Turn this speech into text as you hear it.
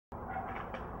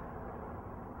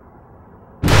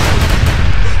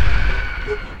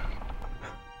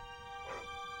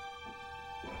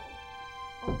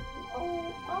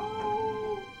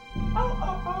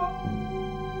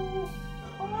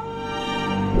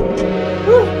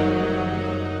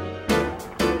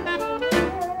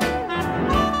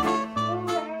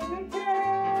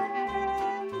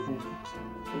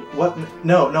What?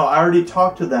 No, I already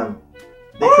talked to them.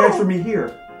 They transferred me here.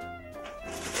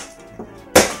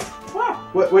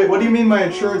 What? Wait, what do you mean my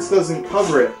insurance doesn't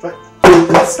cover it? But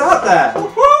stop that!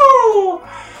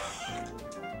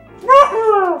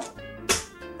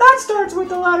 That starts with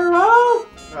the letter O.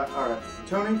 Alright.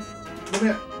 Tony, let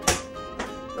me...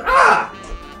 Ah!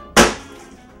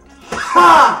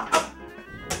 Ha!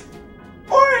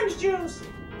 Orange juice.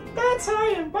 That's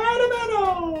high in vitamin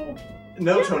O.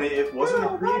 No, Tony, it wasn't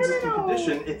a pre-existing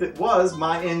condition. If it was,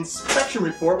 my inspection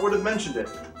report would have mentioned it.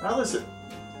 Now listen,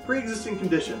 pre-existing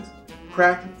conditions: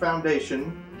 cracked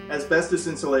foundation, asbestos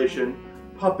insulation,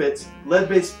 puppets,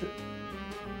 lead-based...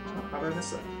 How did I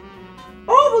miss that?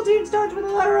 Ovaltine starts with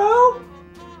the letter O.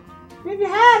 If you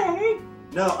had any.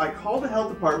 No, I called the health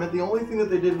department. The only thing that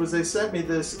they did was they sent me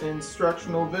this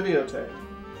instructional videotape.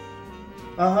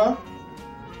 Uh-huh.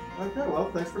 Okay, well,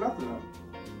 thanks for nothing, though.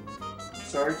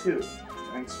 Sorry, too.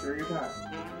 Thanks for your time.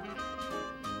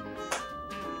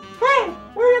 Hey,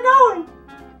 where are you going?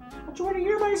 Don't you want to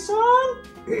hear my song?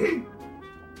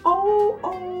 Oh,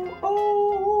 oh,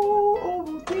 oh,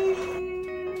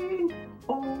 Ovaltine.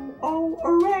 Oh, oh,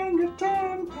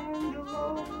 orangutan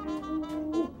pendulum.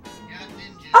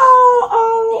 Oh,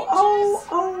 oh, oh,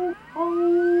 oh,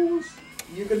 oh.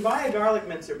 You can buy a garlic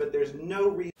mincer, but there's no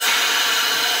reason.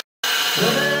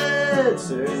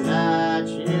 Mincer's not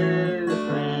your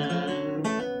friend.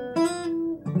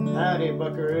 Howdy,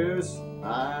 buckaroos.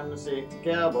 I'm the safety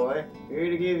cowboy, here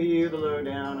to give you the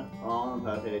lowdown on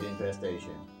puppet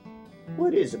infestation.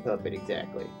 What is a puppet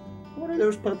exactly? What are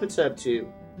those puppets up to?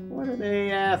 What are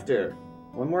they after?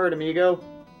 One word, amigo.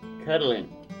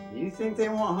 Cuddling. You think they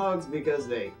want hugs because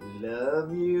they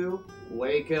love you?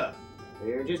 Wake up.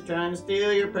 They're just trying to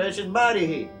steal your precious body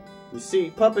heat. You see,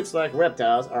 puppets, like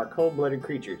reptiles, are cold-blooded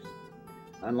creatures.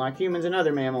 Unlike humans and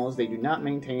other mammals, they do not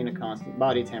maintain a constant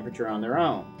body temperature on their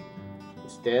own.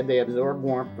 Instead, they absorb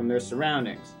warmth from their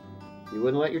surroundings. You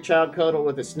wouldn't let your child cuddle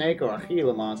with a snake or a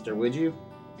Gila monster, would you?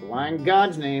 Why in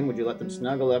God's name would you let them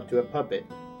snuggle up to a puppet?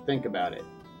 Think about it.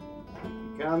 If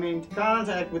you come into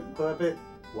contact with the puppet,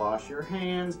 wash your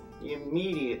hands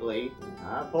immediately.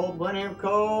 I've pulled plenty of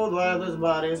cold, lifeless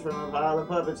bodies from a pile of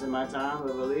puppets in my time,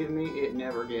 but believe me, it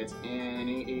never gets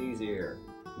any easier.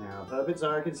 Now, puppets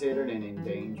are considered an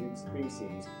endangered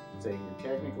species, so you're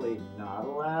technically not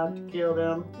allowed to kill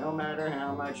them, no matter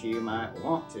how much you might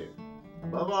want to.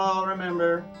 Above all,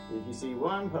 remember, if you see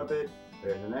one puppet,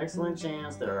 there's an excellent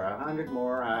chance there are 100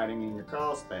 more hiding in your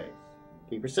crawl space.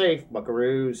 Keep her safe,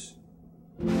 buckaroos.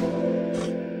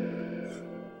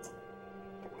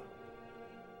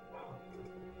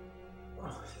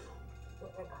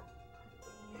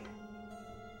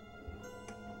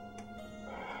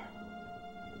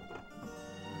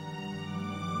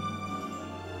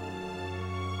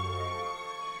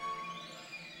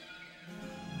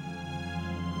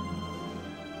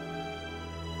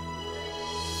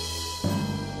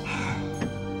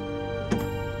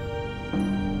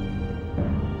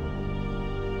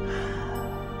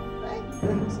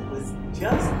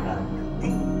 Just a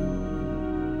dream.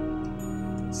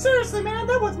 Seriously, man,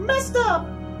 that was messed up.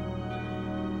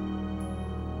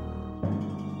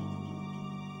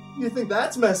 You think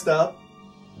that's messed up?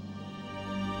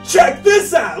 Check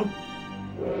this out!